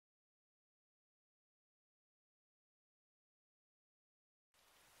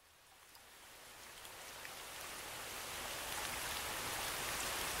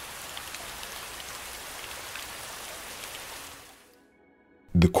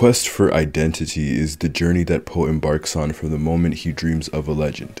quest for identity is the journey that Poe embarks on from the moment he dreams of a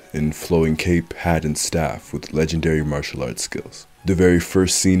legend, in flowing cape, hat, and staff with legendary martial arts skills. The very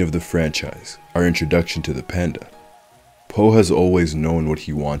first scene of the franchise, our introduction to the panda. Poe has always known what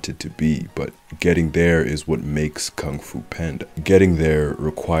he wanted to be, but getting there is what makes Kung Fu Panda. Getting there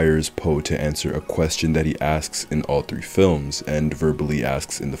requires Poe to answer a question that he asks in all three films and verbally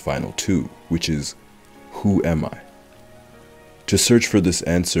asks in the final two, which is, who am I? To search for this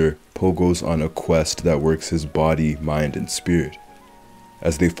answer, Poe goes on a quest that works his body, mind, and spirit,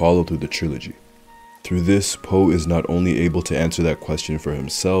 as they follow through the trilogy. Through this, Poe is not only able to answer that question for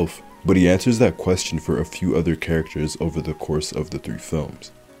himself, but he answers that question for a few other characters over the course of the three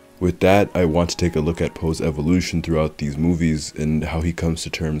films. With that, I want to take a look at Poe's evolution throughout these movies and how he comes to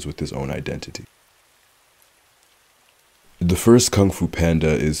terms with his own identity. The first Kung Fu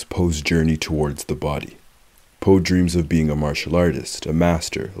Panda is Poe's journey towards the body. Poe dreams of being a martial artist, a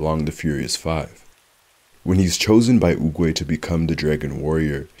master, along the Furious Five. When he's chosen by Oogway to become the Dragon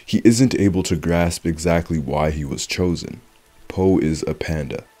Warrior, he isn't able to grasp exactly why he was chosen. Poe is a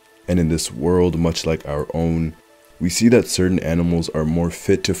panda, and in this world much like our own, we see that certain animals are more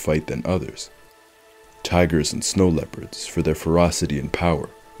fit to fight than others. Tigers and snow leopards for their ferocity and power,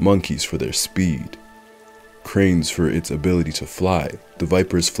 monkeys for their speed, cranes for its ability to fly, the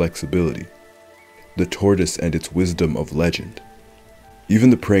viper's flexibility, the tortoise and its wisdom of legend. Even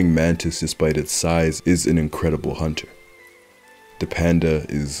the praying mantis, despite its size, is an incredible hunter. The panda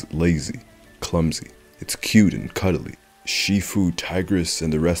is lazy, clumsy, it's cute and cuddly. Shifu, Tigress,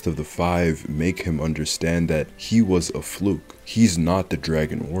 and the rest of the five make him understand that he was a fluke. He's not the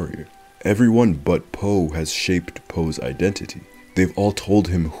Dragon Warrior. Everyone but Poe has shaped Poe's identity. They've all told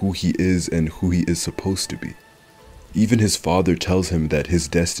him who he is and who he is supposed to be. Even his father tells him that his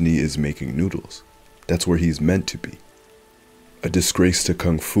destiny is making noodles. That's where he's meant to be. A disgrace to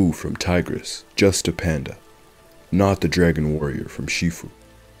Kung Fu from Tigress, just a panda, not the Dragon Warrior from Shifu.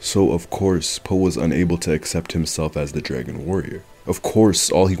 So of course, Poe was unable to accept himself as the Dragon Warrior. Of course,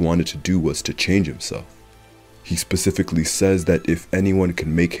 all he wanted to do was to change himself. He specifically says that if anyone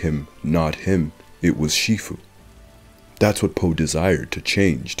can make him not him, it was Shifu. That's what Poe desired, to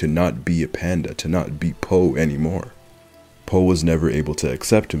change, to not be a panda, to not be Poe anymore. Poe was never able to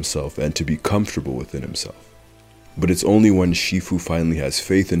accept himself and to be comfortable within himself. But it's only when Shifu finally has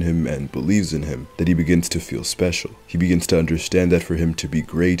faith in him and believes in him that he begins to feel special. He begins to understand that for him to be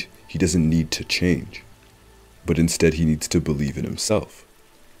great, he doesn't need to change, but instead he needs to believe in himself.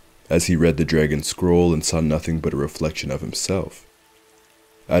 As he read the Dragon Scroll and saw nothing but a reflection of himself.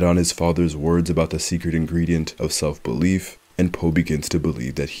 Add on his father's words about the secret ingredient of self-belief, and Poe begins to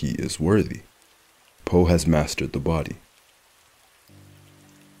believe that he is worthy. Poe has mastered the body.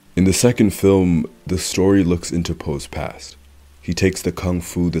 In the second film, the story looks into Poe's past. He takes the Kung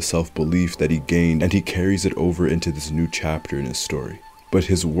Fu, the self-belief that he gained, and he carries it over into this new chapter in his story. But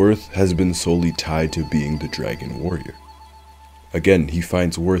his worth has been solely tied to being the Dragon Warrior. Again, he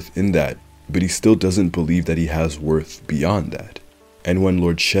finds worth in that, but he still doesn't believe that he has worth beyond that. And when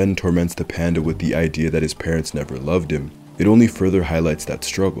Lord Shen torments the panda with the idea that his parents never loved him, it only further highlights that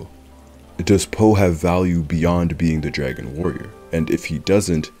struggle. Does Poe have value beyond being the Dragon Warrior? And if he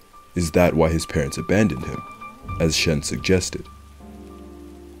doesn't, is that why his parents abandoned him, as Shen suggested?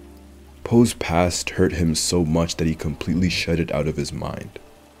 Poe's past hurt him so much that he completely shut it out of his mind.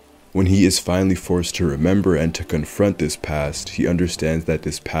 When he is finally forced to remember and to confront this past, he understands that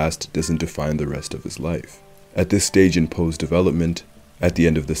this past doesn't define the rest of his life. At this stage in Poe's development, at the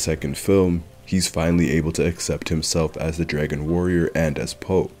end of the second film, he's finally able to accept himself as the Dragon Warrior and as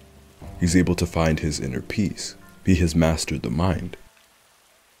Poe. He's able to find his inner peace. He has mastered the mind.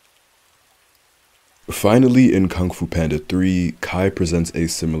 Finally, in Kung Fu Panda 3, Kai presents a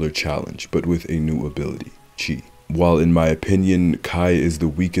similar challenge, but with a new ability, Chi. While in my opinion, Kai is the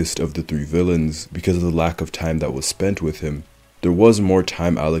weakest of the three villains because of the lack of time that was spent with him, there was more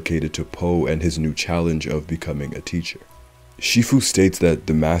time allocated to Poe and his new challenge of becoming a teacher. Shifu states that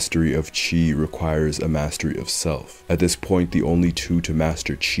the mastery of Chi requires a mastery of self. At this point, the only two to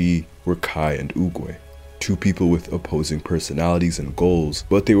master Chi were Kai and Oogway. Two people with opposing personalities and goals,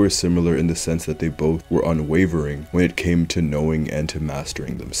 but they were similar in the sense that they both were unwavering when it came to knowing and to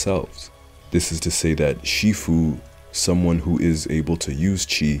mastering themselves. This is to say that Shifu, someone who is able to use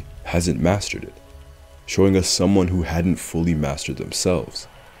Chi, hasn't mastered it, showing us someone who hadn't fully mastered themselves.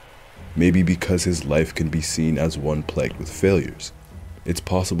 Maybe because his life can be seen as one plagued with failures. It's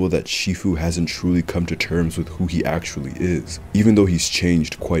possible that Shifu hasn't truly come to terms with who he actually is, even though he's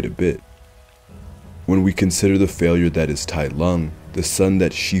changed quite a bit. When we consider the failure that is Tai Lung, the son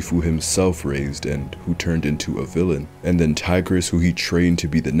that Shifu himself raised and who turned into a villain, and then Tigress, who he trained to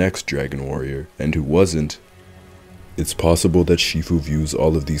be the next Dragon Warrior and who wasn't. It's possible that Shifu views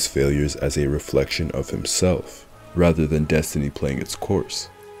all of these failures as a reflection of himself, rather than destiny playing its course.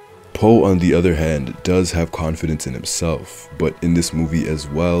 Po, on the other hand, does have confidence in himself, but in this movie as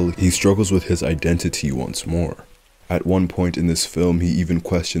well, he struggles with his identity once more. At one point in this film, he even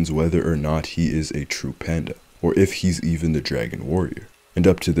questions whether or not he is a true panda, or if he's even the Dragon Warrior. And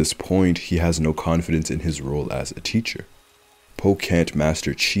up to this point, he has no confidence in his role as a teacher. Po can't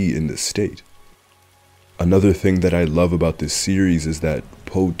master Chi in this state. Another thing that I love about this series is that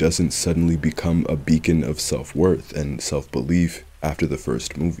Po doesn't suddenly become a beacon of self-worth and self-belief after the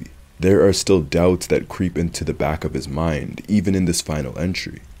first movie. There are still doubts that creep into the back of his mind, even in this final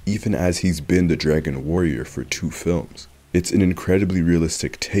entry, even as he's been the Dragon Warrior for 2 films. It's an incredibly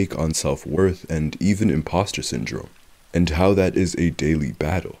realistic take on self-worth and even imposter syndrome, and how that is a daily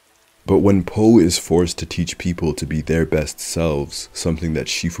battle. But when Po is forced to teach people to be their best selves, something that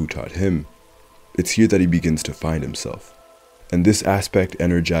Shifu taught him, it's here that he begins to find himself. And this aspect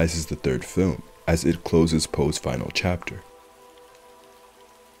energizes the 3rd film, as it closes Po's final chapter.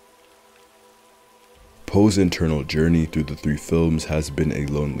 Po's internal journey through the 3 films has been a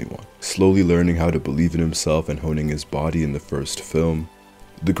lonely one, slowly learning how to believe in himself and honing his body in the first film.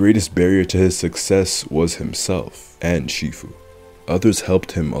 The greatest barrier to his success was himself and Shifu. Others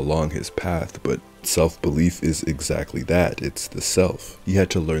helped him along his path, but self-belief is exactly that. It's the self. He had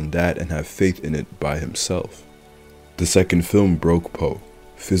to learn that and have faith in it by himself. The 2nd film broke Po,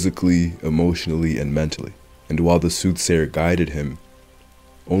 physically, emotionally, and mentally, and while the soothsayer guided him,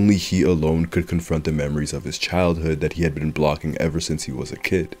 only he alone could confront the memories of his childhood that he had been blocking ever since he was a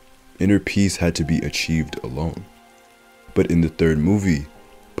kid. Inner peace had to be achieved alone. But in the 3rd movie,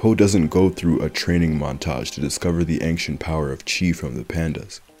 Po doesn't go through a training montage to discover the ancient power of Chi from the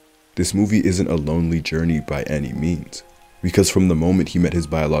pandas. This movie isn't a lonely journey by any means, because from the moment he met his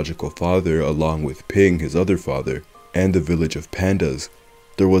biological father along with Ping, his other father, and the village of pandas,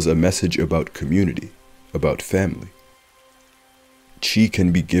 there was a message about community, about family. Chi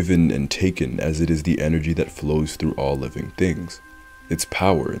can be given and taken as it is the energy that flows through all living things, its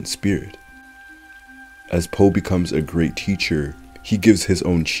power and spirit. As Po becomes a great teacher, he gives his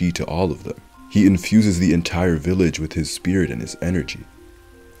own Chi to all of them. He infuses the entire village with his spirit and his energy.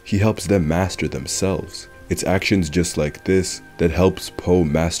 He helps them master themselves. It's actions just like this that helps Po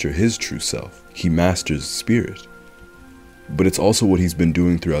master his true self. He masters spirit. But it's also what he's been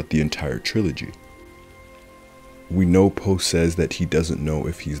doing throughout the entire trilogy. We know Po says that he doesn't know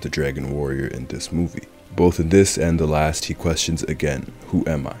if he's the Dragon Warrior in this movie. Both in this and the last, he questions again, who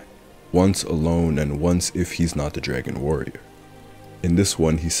am I? Once alone and once if he's not the Dragon Warrior. In this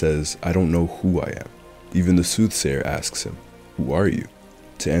one, he says, I don't know who I am. Even the soothsayer asks him, who are you?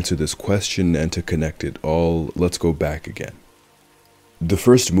 To answer this question and to connect it all, let's go back again. The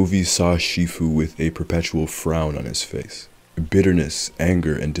first movie saw Shifu with a perpetual frown on his face. Bitterness,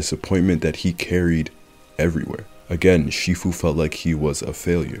 anger, and disappointment that he carried everywhere. Again, Shifu felt like he was a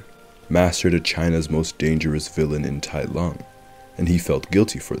failure, master to China's most dangerous villain in Tai Lung, and he felt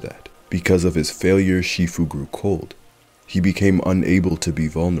guilty for that. Because of his failure, Shifu grew cold. He became unable to be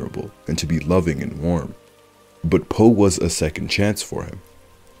vulnerable and to be loving and warm. But Po was a second chance for him.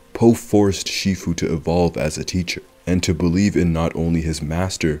 Po forced Shifu to evolve as a teacher, and to believe in not only his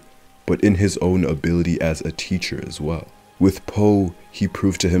master, but in his own ability as a teacher as well. With Po, he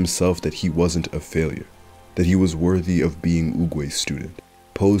proved to himself that he wasn't a failure, that he was worthy of being Oogway's student.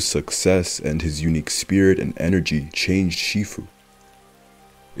 Po's success and his unique spirit and energy changed Shifu.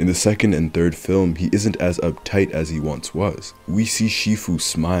 In the 2nd and 3rd film, he isn't as uptight as he once was. We see Shifu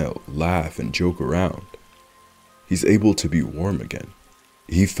smile, laugh, and joke around. He's able to be warm again.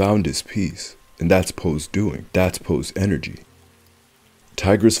 He found his peace, and that's Po's doing. That's Po's energy.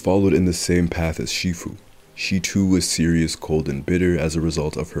 Tigress followed in the same path as Shifu. She too was serious, cold, and bitter as a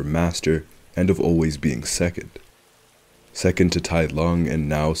result of her master and of always being second. Second to Tai Lung and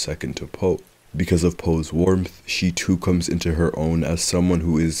now second to Po. Because of Po's warmth, she too comes into her own as someone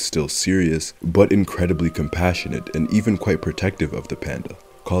who is still serious, but incredibly compassionate and even quite protective of the panda.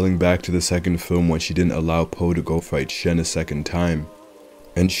 Calling back to the 2nd film when she didn't allow Po to go fight Shen a 2nd time.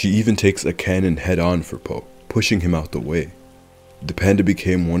 And she even takes a cannon head on for Po, pushing him out the way. The panda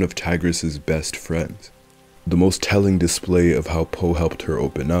became one of Tigress's best friends. The most telling display of how Po helped her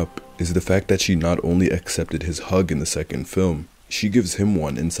open up is the fact that she not only accepted his hug in the 2nd film, she gives him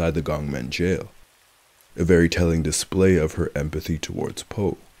one inside the Gongmen jail. A very telling display of her empathy towards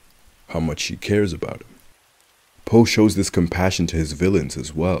Po, how much she cares about him. Po shows this compassion to his villains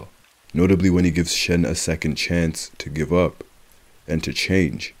as well, notably when he gives Shen a second chance to give up, and to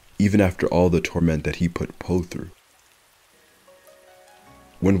change, even after all the torment that he put Po through.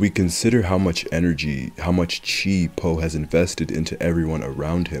 When we consider how much energy, how much chi Po has invested into everyone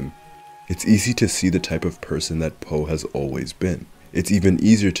around him, it's easy to see the type of person that Po has always been. It's even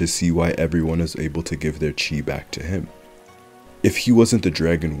easier to see why everyone is able to give their chi back to him. If he wasn't the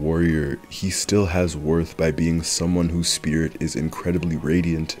Dragon Warrior, he still has worth by being someone whose spirit is incredibly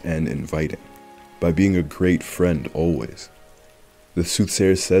radiant and inviting, by being a great friend always. The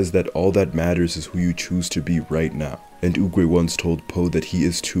soothsayer says that all that matters is who you choose to be right now, and Oogway once told Po that he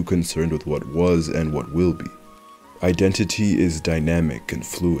is too concerned with what was and what will be. Identity is dynamic and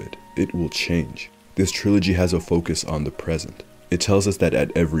fluid. It will change. This trilogy has a focus on the present. It tells us that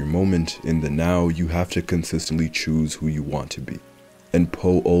at every moment, in the now, you have to consistently choose who you want to be. And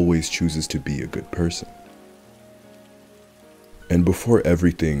Po always chooses to be a good person. And before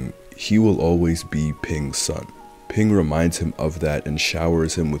everything, he will always be Ping's son. Ping reminds him of that and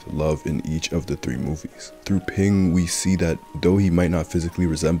showers him with love in each of the 3 movies. Through Ping, we see that though he might not physically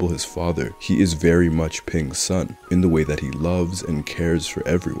resemble his father, he is very much Ping's son, in the way that he loves and cares for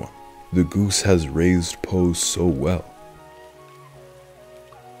everyone. The goose has raised Po so well.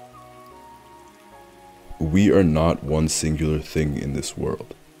 We are not one singular thing in this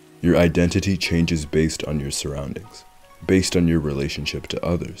world. Your identity changes based on your surroundings, based on your relationship to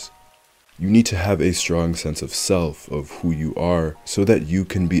others. You need to have a strong sense of self, of who you are, so that you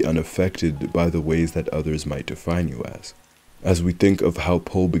can be unaffected by the ways that others might define you as. As we think of how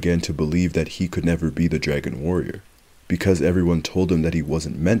Po began to believe that he could never be the Dragon Warrior, because everyone told him that he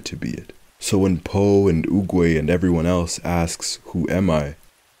wasn't meant to be it. So when Po and Oogway and everyone else asks, "Who am I?"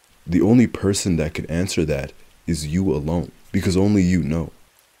 the only person that can answer that is you alone, because only you know.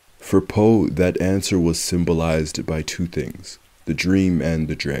 For Po, that answer was symbolized by 2 things, the dream and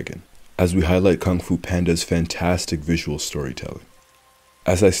the dragon, as we highlight Kung Fu Panda's fantastic visual storytelling.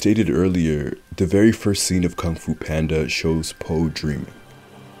 As I stated earlier, the very first scene of Kung Fu Panda shows Po dreaming.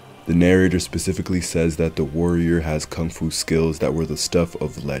 The narrator specifically says that the warrior has Kung Fu skills that were the stuff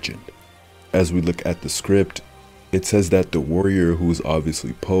of legend. As we look at the script, it says that the warrior, who is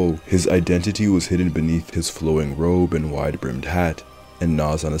obviously Po, his identity was hidden beneath his flowing robe and wide-brimmed hat, and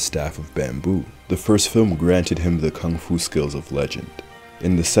gnaws on a staff of bamboo. The first film granted him the Kung Fu skills of legend.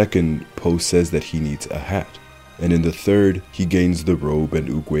 In the second, Po says that he needs a hat. And in the third, he gains the robe and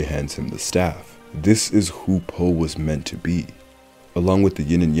Oogway hands him the staff. This is who Po was meant to be. Along with the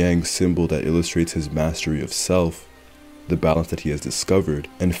yin and yang symbol that illustrates his mastery of self, the balance that he has discovered,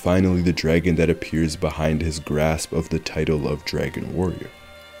 and finally the dragon that appears behind his grasp of the title of Dragon Warrior.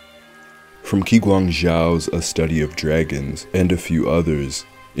 From Qiguang Zhao's A Study of Dragons, and a few others,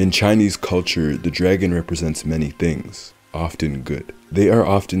 in Chinese culture, the dragon represents many things, often good. They are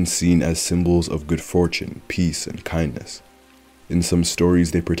often seen as symbols of good fortune, peace, and kindness. In some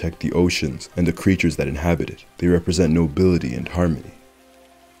stories, they protect the oceans and the creatures that inhabit it. They represent nobility and harmony.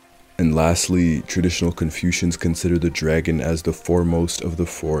 And lastly, traditional Confucians consider the dragon as the foremost of the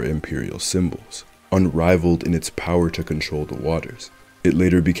 4 imperial symbols, unrivaled in its power to control the waters. It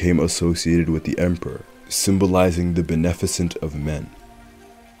later became associated with the emperor, symbolizing the beneficent of men,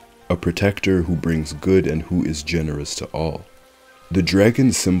 a protector who brings good and who is generous to all. The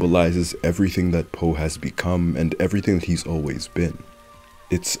dragon symbolizes everything that Po has become and everything that he's always been.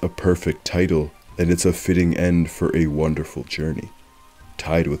 It's a perfect title, and it's a fitting end for a wonderful journey,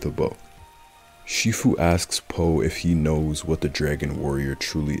 tied with a bow. Shifu asks Po if he knows what the Dragon Warrior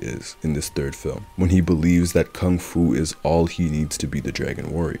truly is in this 3rd film, when he believes that Kung Fu is all he needs to be the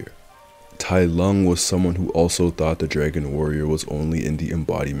Dragon Warrior. Tai Lung was someone who also thought the Dragon Warrior was only in the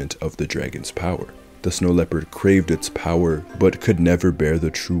embodiment of the dragon's power. The snow leopard craved its power, but could never bear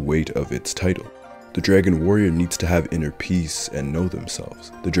the true weight of its title. The Dragon Warrior needs to have inner peace and know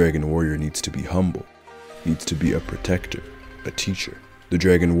themselves. The Dragon Warrior needs to be humble, needs to be a protector, a teacher. The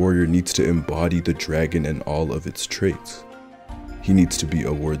Dragon Warrior needs to embody the dragon and all of its traits. He needs to be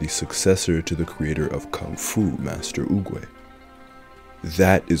a worthy successor to the creator of Kung Fu, Master Oogway.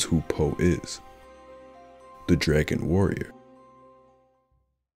 That is who Po is, the Dragon Warrior.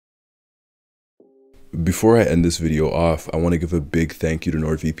 Before I end this video off, I want to give a big thank you to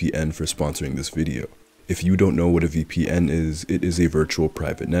NordVPN for sponsoring this video. If you don't know what a VPN is, it is a virtual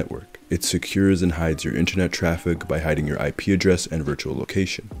private network. It secures and hides your internet traffic by hiding your IP address and virtual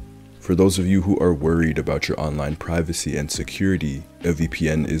location. For those of you who are worried about your online privacy and security, a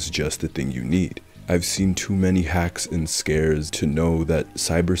VPN is just the thing you need. I've seen too many hacks and scares to know that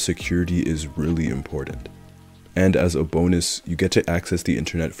cybersecurity is really important. And as a bonus, you get to access the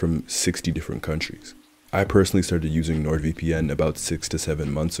internet from 60 different countries. I personally started using NordVPN about 6 to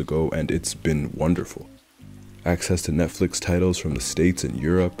 7 months ago, and it's been wonderful. access to Netflix titles from the States and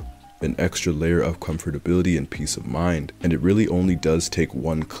Europe, an extra layer of comfortability and peace of mind, and it really only does take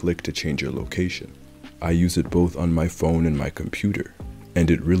one click to change your location. I use it both on my phone and my computer, and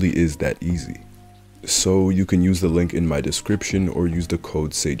it really is that easy. So you can use the link in my description or use the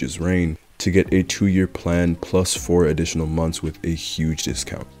code SAGESRAIN to get a 2-year plan plus 4 additional months with a huge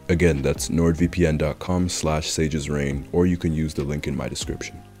discount. Again, that's nordvpn.com/SagesRain, or you can use the link in my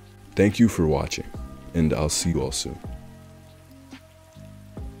description. Thank you for watching, and I'll see you all soon.